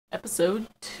Episode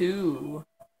 2.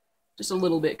 Just a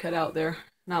little bit cut out there.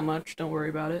 Not much, don't worry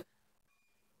about it.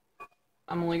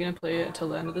 I'm only gonna play it until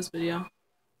the end of this video.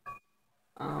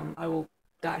 I will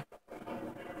die.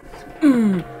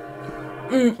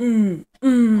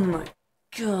 My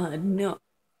god, no.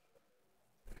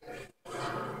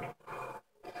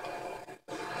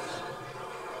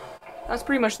 That's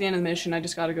pretty much the end of the mission. I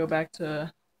just gotta go back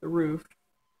to the roof.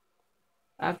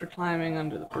 After climbing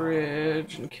under the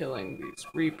bridge and killing these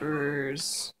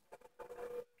reapers.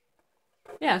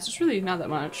 Yeah, it's just really not that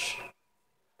much.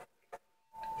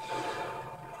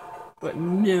 But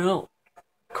no.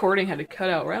 Recording had to cut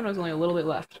out right when there was only a little bit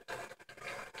left.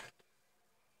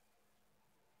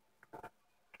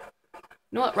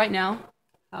 You know what, right now,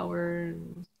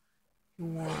 Howard,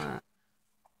 what?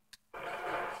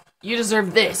 You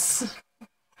deserve this!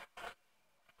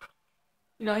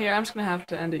 You know, here, I'm just gonna have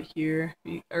to end it here.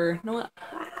 Or, you know what,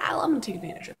 I'm gonna take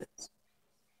advantage of this.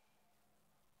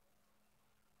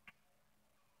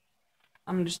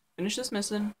 I'm gonna just finish this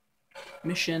mission,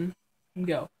 and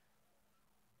go.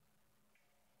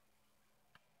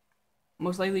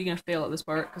 Most likely gonna fail at this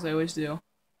part, because I always do.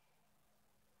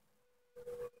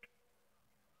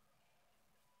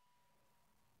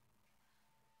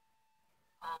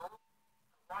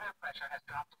 Water pressure has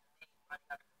dropped to the main running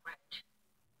under the bridge.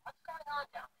 What's going on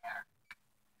down there?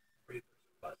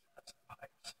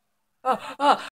 Oh,